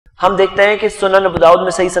हम देखते हैं कि सुनन अबू दाऊद में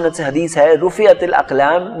सही सनद से हदीस है, रुफियतिल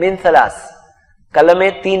अक़लाम मिन सलास,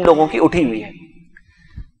 कलमें 3 लोगों की उठी हुई है।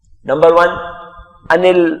 नंबर 1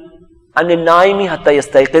 अनिल नाइमी हत्ता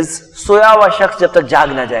यस्तयक़िज़, सोया हुआ शख्स जब तक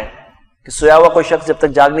जाग ना जाए, कि सोया हुआ कोई शख्स जब तक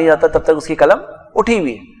जाग नहीं जाता तब तक उसकी कलम उठी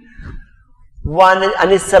हुई है। वान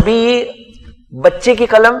अनिसबी, बच्चे की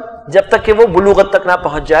कलम जब तक कि वो बुलूगत तक ना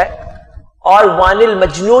पहुंच जाए। और वानिल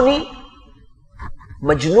मजनूनी,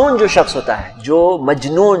 मजनून जो शख्स होता है, जो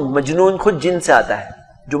मजनून खुद जिन से आता है,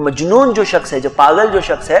 जो मजनून जो शख्स है, जो पागल जो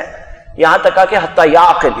शख्स है, यहां तक कि हत्ता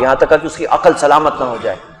याक़िल, यहां तक कि उसकी अकल सलामत ना हो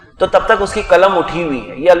जाए, तो तब तक उसकी कलम उठी हुई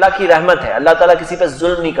है। ये अल्लाह की रहमत है, अल्लाह ताला किसी पर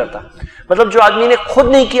जुल्म नहीं करता। मतलब जो आदमी ने खुद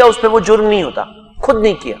नहीं किया उस पर वो जुर्म नहीं होता, खुद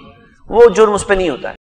नहीं किया वो जुर्म उस पर नहीं होता है।